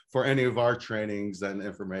welcome for any of our trainings and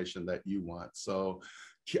information that you want. So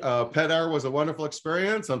Pet Air was a wonderful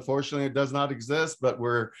experience. Unfortunately, it does not exist, but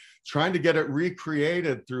we're trying to get it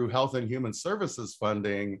recreated through Health and Human Services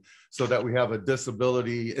funding so that we have a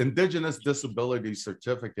disability, Indigenous disability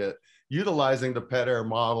certificate utilizing the Pet Air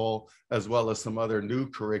model, as well as some other new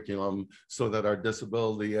curriculum so that our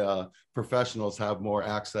disability professionals have more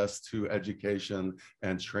access to education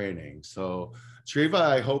and training. So Treva,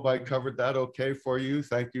 I hope I covered that okay for you.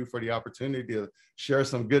 Thank you for the opportunity to share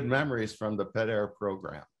some good memories from the Pet Air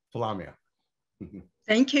program. Palamia.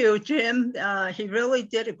 Thank you, Jim. He really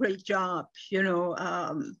did a great job. You know,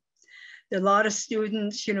 a lot of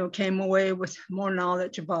students, you know, came away with more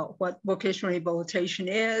knowledge about what vocational rehabilitation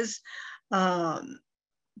is.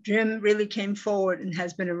 Jim really came forward and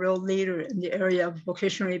has been a real leader in the area of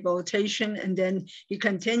vocational rehabilitation. And then he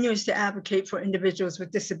continues to advocate for individuals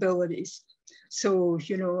with disabilities. So,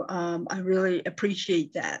 you know, I really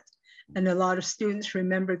appreciate that. And a lot of students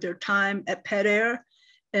remember their time at Pet Air.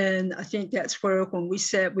 And I think that's where, when we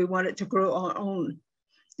said we wanted to grow our own,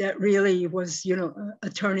 that really was, you know, a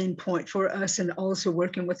turning point for us, and also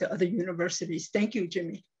working with the other universities. Thank you,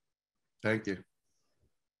 Jimmy. Thank you.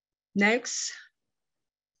 Next.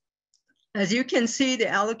 As you can see, the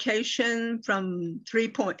allocation from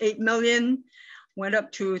 3.8 million went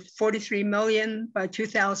up to 43 million by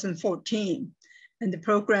 2014. And the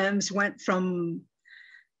programs went from,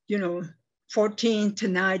 you know, 14 to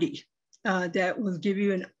 90. That will give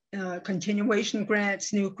you a continuation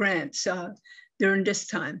grants, new grants during this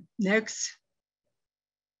time. Next.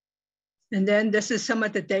 And then this is some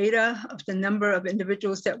of the data of the number of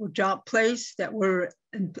individuals that were job placed, that were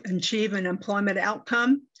achieve an employment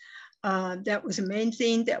outcome. That was the main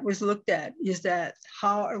thing that was looked at, is that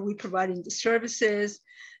how are we providing the services?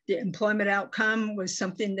 The employment outcome was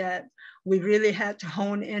something that we really had to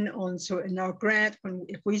hone in on. So in our grant,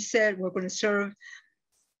 if we said we're going to serve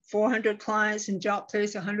 400 clients and job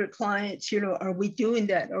place 100 clients, you know, are we doing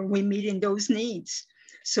that? Are we meeting those needs?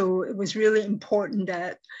 So it was really important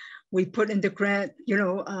that we put in the grant, you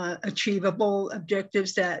know, achievable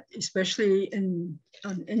objectives that, especially in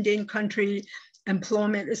Indian country,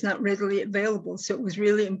 employment is not readily available. So it was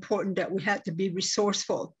really important that we had to be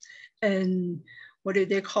resourceful and, what do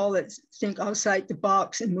they call it? Think outside the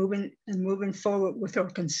box and moving forward with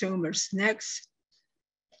our consumers. Next.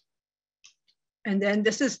 And then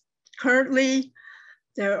this is currently,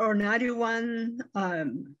 there are 91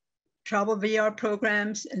 travel VR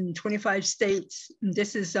programs in 25 states. And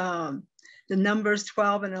this is the numbers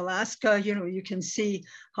 12 in Alaska. You know, you can see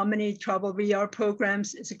how many travel VR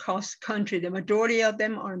programs is across the country. The majority of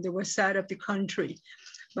them are on the west side of the country.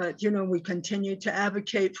 But, you know, we continue to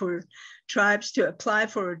advocate for tribes to apply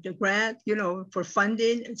for the grant, you know, for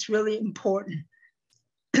funding. It's really important.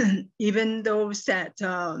 Even those that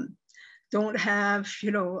don't have,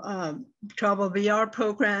 you know, travel VR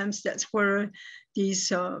programs, that's where these,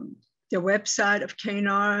 the website of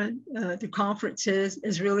CANAR, the conferences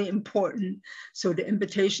is really important. So the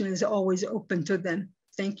invitation is always open to them.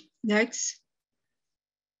 Thank you. Next.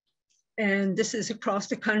 And this is across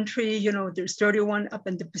the country. You know, there's 31 up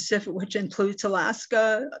in the Pacific, which includes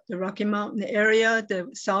Alaska, the Rocky Mountain area, the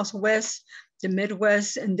Southwest, the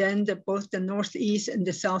Midwest, and then both the Northeast and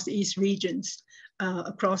the Southeast regions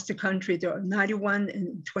across the country. There are 91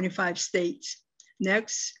 in 25 states.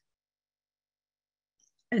 Next.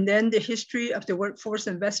 And then the history of the Workforce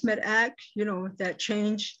Investment Act, you know, that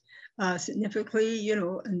changed significantly, you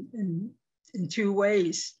know, in two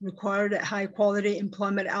ways. Required that high quality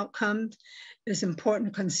employment outcomes is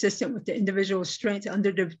important, consistent with the individual strength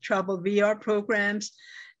under the travel VR programs,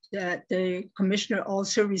 that the commissioner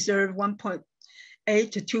also reserved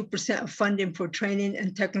 1.8 to 2% of funding for training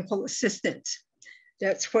and technical assistance.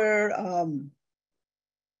 That's where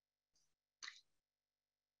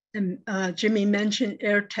Jimmy mentioned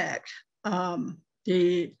AirTech,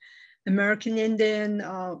 the American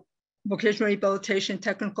Indian Vocational Rehabilitation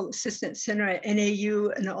Technical Assistance Center at NAU,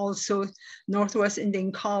 and also Northwest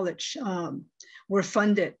Indian College were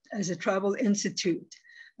funded as a tribal institute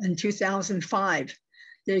in 2005.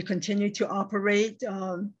 They continue to operate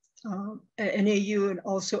at NAU and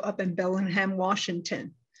also up in Bellingham,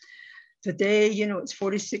 Washington. Today, you know, it's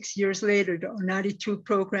 46 years later, there are 92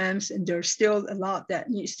 programs, and there's still a lot that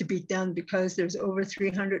needs to be done because there's over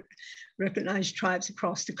 300 recognized tribes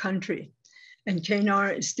across the country. And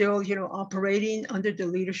CANAR is still, you know, operating under the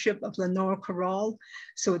leadership of Lenore Corral.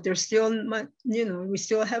 So there's still, you know, we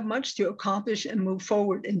still have much to accomplish and move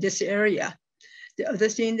forward in this area. The other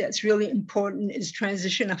thing that's really important is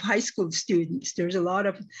transition of high school students. There's a lot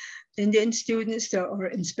of Indian students that are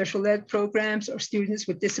in special ed programs or students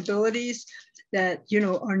with disabilities that, you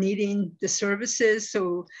know, are needing the services.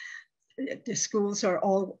 So the schools are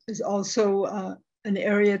is also an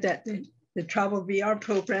area that the travel VR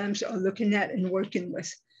programs are looking at and working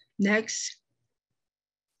with. Next.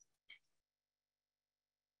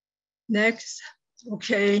 Next,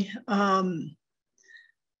 okay.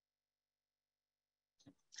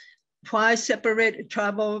 Why separate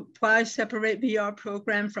VR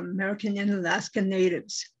program from American and Alaska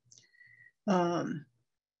Natives?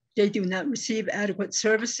 They do not receive adequate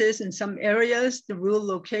services in some areas, the rural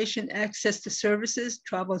location, access to services,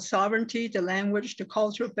 tribal sovereignty, the language, the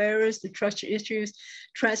cultural barriers, the trust issues,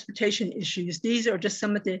 transportation issues. These are just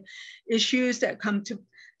some of the issues that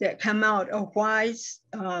come out of why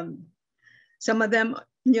some of them,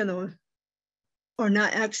 are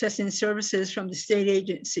not accessing services from the state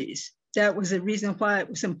agencies. That was the reason why it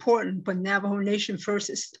was important when Navajo Nation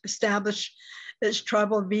first established its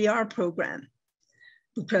tribal VR program,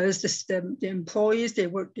 because the employees,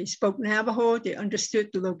 they spoke Navajo, they understood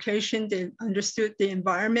the location, they understood the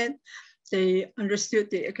environment, they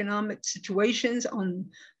understood the economic situations on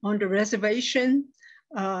the reservation.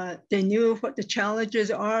 They knew what the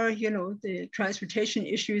challenges are, the transportation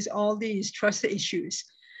issues, all these trust issues.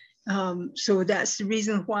 So that's the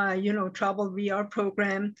reason why, tribal VR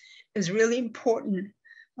program is really important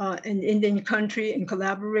in Indian country, in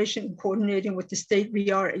collaboration and coordinating with the state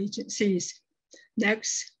VR agencies.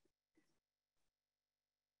 Next.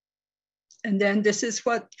 And then this is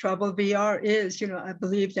what tribal VR is. I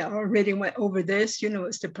believe that I already went over this,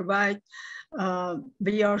 is to provide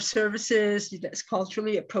VR services that's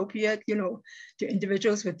culturally appropriate, to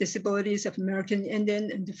individuals with disabilities of American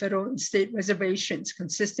Indian and the federal and state reservations,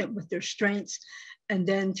 consistent with their strengths, and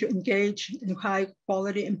then to engage in high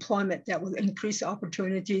quality employment that will increase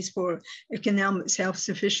opportunities for economic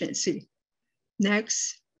self-sufficiency.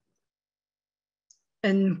 Next.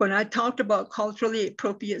 And when I talked about culturally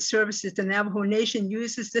appropriate services, the Navajo Nation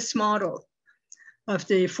uses this model of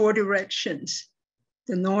the 4 directions.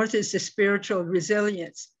 The north is the spiritual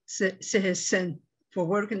resilience, Sehesen, for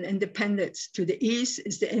work and independence. To the east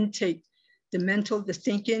is the intake, the mental, the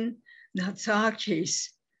thinking, Nahatsahakis.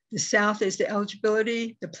 The south is the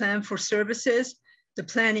eligibility, the plan for services, the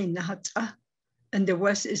planning, Nahatsa. And the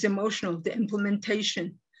west is emotional, the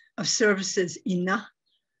implementation of services, Ina.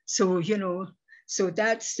 So, so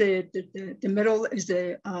that's the middle is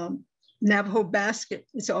the Navajo basket.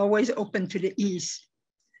 It's always open to the east.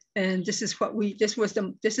 And this is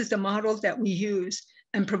the model that we use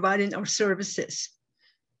in providing our services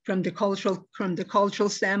from the cultural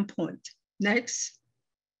standpoint. Next.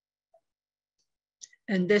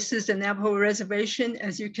 And this is the Navajo reservation.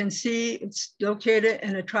 As you can see, it's located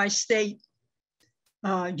in a tri-state,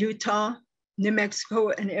 Utah, New Mexico,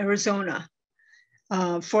 and Arizona.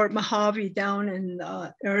 Fort Mojave down in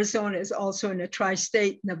Arizona is also in a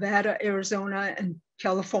tri-state, Nevada, Arizona, and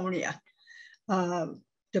California.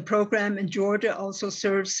 The program in Georgia also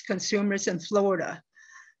serves consumers in Florida.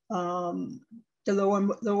 The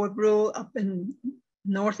lower rural up in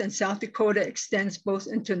North and South Dakota extends both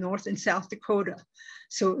into North and South Dakota.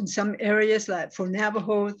 So in some areas, like for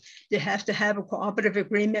Navajo, they have to have a cooperative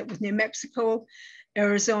agreement with New Mexico,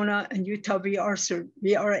 Arizona, and Utah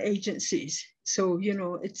VR agencies. So,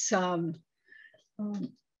 it's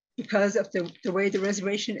because of the way the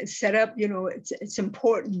reservation is set up, it's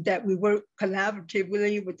important that we work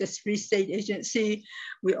collaboratively with this 3-state agency.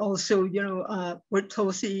 We also, work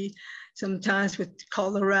closely sometimes with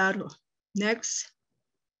Colorado. Next.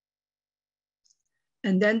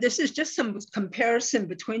 And then this is just some comparison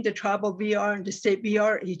between the tribal VR and the state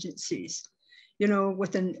VR agencies.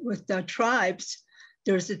 With the tribes,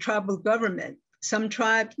 there's the tribal government. Some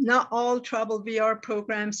tribes, not all tribal VR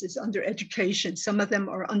programs is under education. Some of them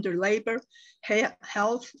are under labor,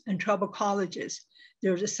 health, and tribal colleges.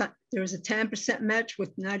 There's a 10% match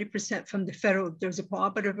with 90% from the federal. There's a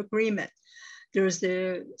cooperative agreement. There's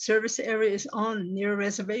the service areas on near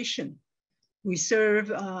reservation. We serve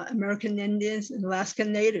American Indians and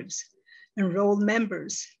Alaskan Natives, enrolled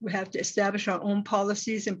members. We have to establish our own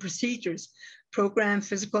policies and procedures, program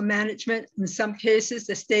physical management. In some cases,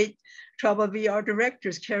 the state tribal VR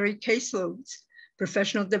directors carry caseloads,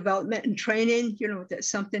 professional development and training,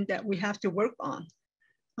 that's something that we have to work on.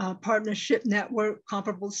 Partnership network,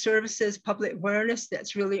 comparable services, public awareness,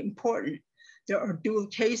 that's really important. There are dual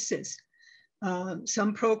cases.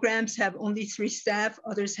 Some programs have only 3 staff,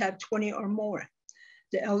 others have 20 or more.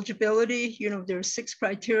 The eligibility, there are 6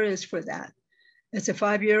 criteria for that. It's a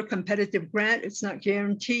 5-year competitive grant, it's not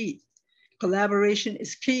guaranteed. Collaboration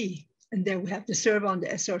is key. And then we have to serve on the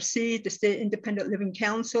SRC, the State Independent Living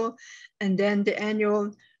Council, and then the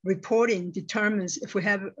annual reporting determines if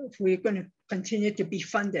we're going to continue to be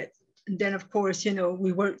funded. And then of course,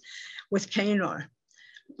 we work with CANAR.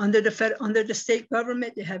 Under the state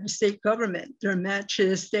government, they have a state government. Their match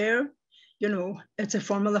is there. It's a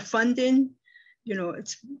formula funding.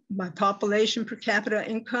 It's by population per capita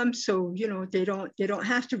income. So, they don't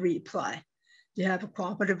have to reapply. They have a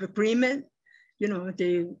cooperative agreement.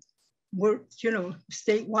 They work,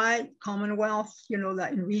 statewide, Commonwealth,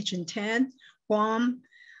 like in Region 10, Guam,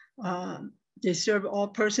 They serve all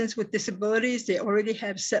persons with disabilities. They already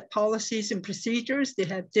have set policies and procedures. They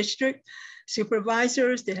have district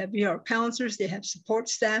supervisors. They have VR counselors. They have support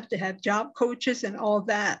staff. They have job coaches and all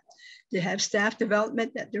that. They have staff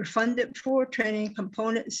development that they're funded for, training,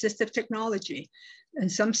 component, assistive technology. In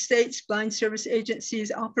some states, blind service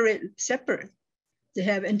agencies operate separate. They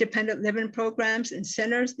have independent living programs and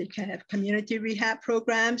centers. They can have community rehab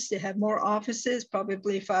programs. They have more offices,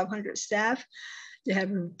 probably 500 staff. They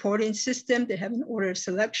have a reporting system. They have an order of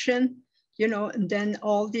selection, you know, and then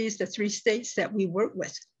all these, the 3 states that we work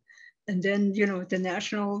with. And then, you know, the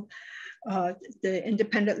national, the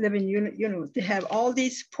independent living unit, you know, they have all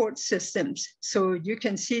these support systems. So you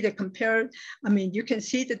can see you can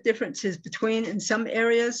see the differences between, in some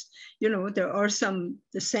areas, you know, there are some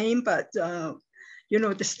the same, but you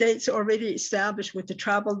know, the states already established with the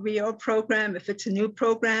tribal VR program. If it's a new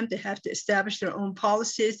program, they have to establish their own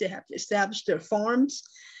policies. They have to establish their forms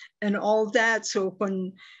and all that. So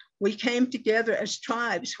when we came together as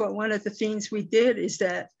tribes, one of the things we did is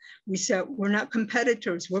that we said, we're not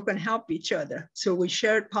competitors, we're going to help each other. So we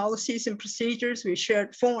shared policies and procedures, we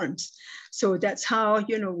shared forms. So that's how,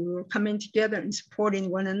 you know, we were coming together and supporting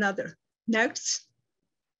one another. Next.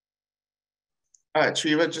 All right,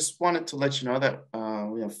 Treva, just wanted to let you know that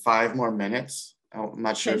we have 5 more minutes. I'm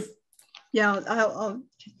not sure. Okay. Yeah,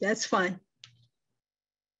 that's fine.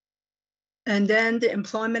 And then the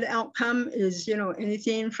employment outcome is, you know,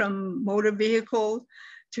 anything from motor vehicle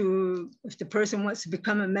to, if the person wants to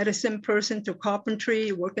become a medicine person, to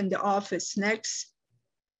carpentry, work in the office. Next.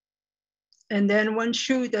 And then one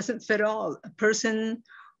shoe doesn't fit all. A person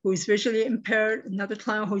who is visually impaired, another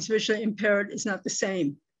client who is visually impaired is not the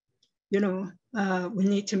same. You know, we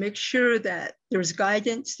need to make sure that there's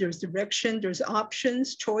guidance, there's direction, there's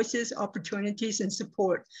options, choices, opportunities, and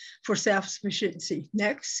support for self-sufficiency.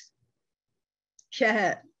 Next.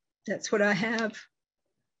 Yeah, that's what I have.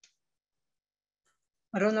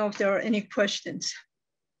 I don't know if there are any questions.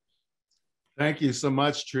 Thank you so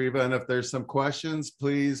much, Treva. And if there's some questions,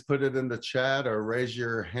 please put it in the chat or raise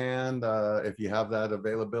your hand if you have that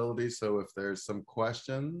availability. So if there's some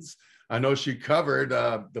questions, I know she covered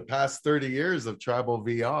the past 30 years of tribal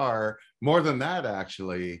VR, more than that,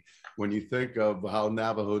 actually, when you think of how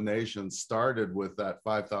Navajo Nation started with that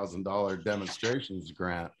 $5,000 demonstrations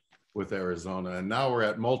grant with Arizona. And now we're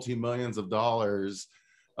at multi-millions of dollars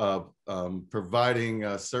of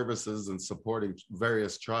providing services and supporting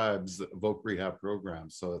various tribes' voc rehab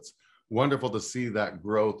programs. So it's wonderful to see that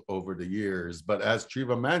growth over the years. But as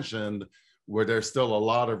Treva mentioned, where there's still a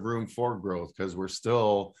lot of room for growth because we're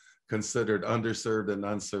still considered underserved and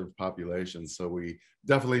unserved populations. So we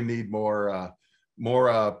definitely need more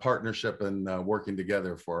partnership and working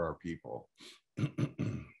together for our people.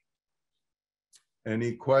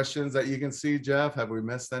 Any questions that you can see, Jeff? Have we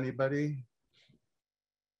missed anybody?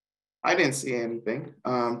 I didn't see anything.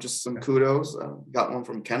 Just some kudos. Got one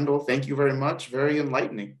from Kendall. Thank you very much. Very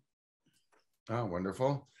enlightening. Oh,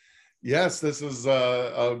 wonderful. Yes, this is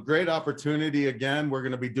a great opportunity. Again, we're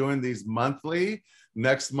going to be doing these monthly.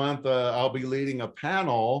 Next month, I'll be leading a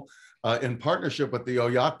panel in partnership with the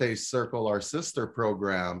Oyate Circle, our sister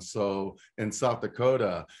program. So in South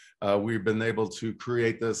Dakota, we've been able to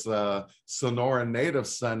create this Sonora Native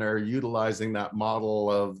Center utilizing that model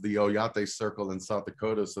of the Oyate Circle in South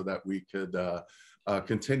Dakota so that we could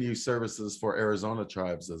continue services for Arizona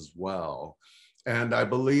tribes as well. And I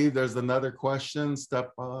believe there's another question,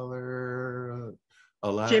 stepfather.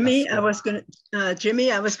 Jimmy, I was going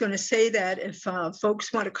to say that if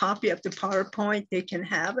folks want a copy of the PowerPoint, they can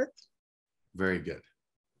have it. Very good.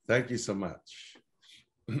 Thank you so much.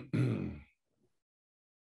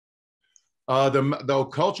 The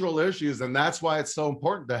cultural issues, and that's why it's so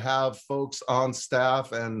important to have folks on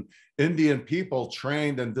staff and Indian people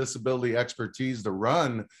trained in disability expertise to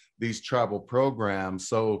run these tribal programs.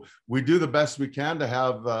 So we do the best we can to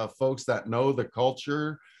have folks that know the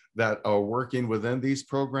culture that are working within these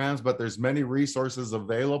programs, but there's many resources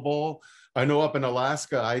available. I know up in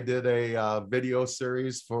Alaska, I did a video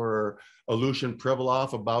series for Aleutian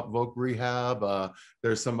Privilov about voc rehab.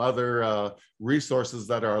 There's some other resources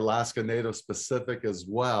that are Alaska Native specific as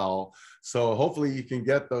well. So hopefully you can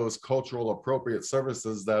get those cultural appropriate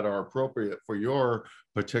services that are appropriate for your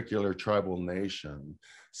particular tribal nation.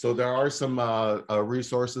 So there are some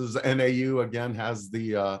resources. NAU again has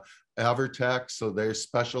the Avertech, so they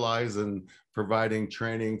specialize in providing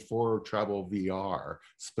training for tribal VR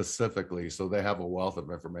specifically. So they have a wealth of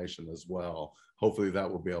information as well. Hopefully that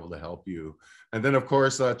will be able to help you. And then of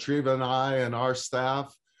course, Treva and I and our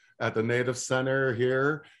staff at the Native Center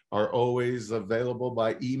here are always available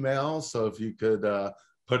by email. So if you could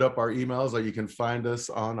put up our emails, or you can find us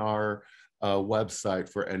on our website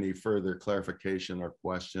for any further clarification or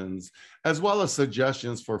questions, as well as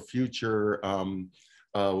suggestions for future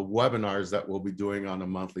webinars that we'll be doing on a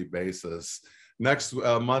monthly basis. Next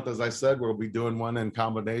month, as I said, we'll be doing one in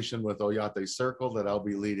combination with Oyate Circle that I'll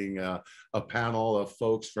be leading a panel of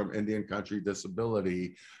folks from Indian Country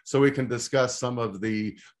Disability, so we can discuss some of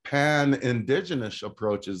the pan-indigenous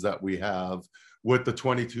approaches that we have with the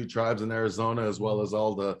 22 tribes in Arizona, as well as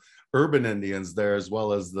all the urban Indians there, as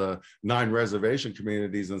well as the 9 reservation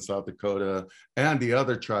communities in South Dakota and the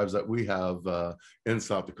other tribes that we have in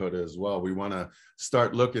South Dakota as well. We want to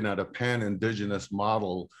start looking at a pan-indigenous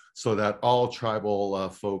model so that all tribal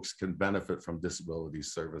folks can benefit from disability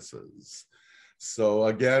services. So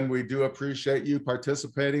again, we do appreciate you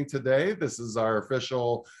participating today. This is our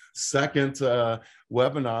official second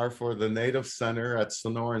webinar for the Native Center at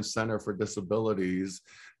Sonoran Center for Disabilities.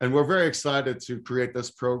 And we're very excited to create this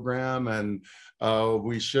program, and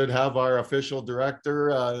we should have our official director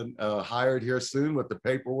hired here soon with the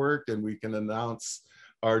paperwork, and we can announce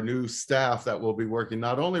our new staff that will be working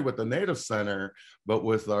not only with the Native Center, but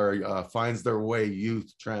with our Finds Their Way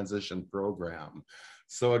Youth Transition Program.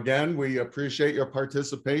 So again, we appreciate your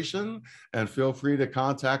participation, and feel free to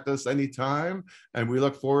contact us anytime. And we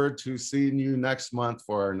look forward to seeing you next month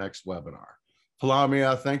for our next webinar.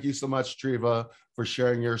 Palamia, thank you so much, Treva, for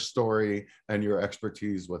sharing your story and your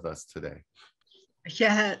expertise with us today.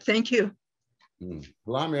 Yeah, thank you.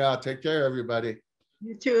 Palamia, take care, everybody.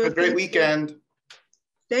 You too. Have a great weekend.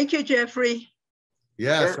 Thank you, Jeffrey.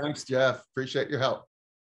 Yes, Sure. thanks, Jeff. Appreciate your help.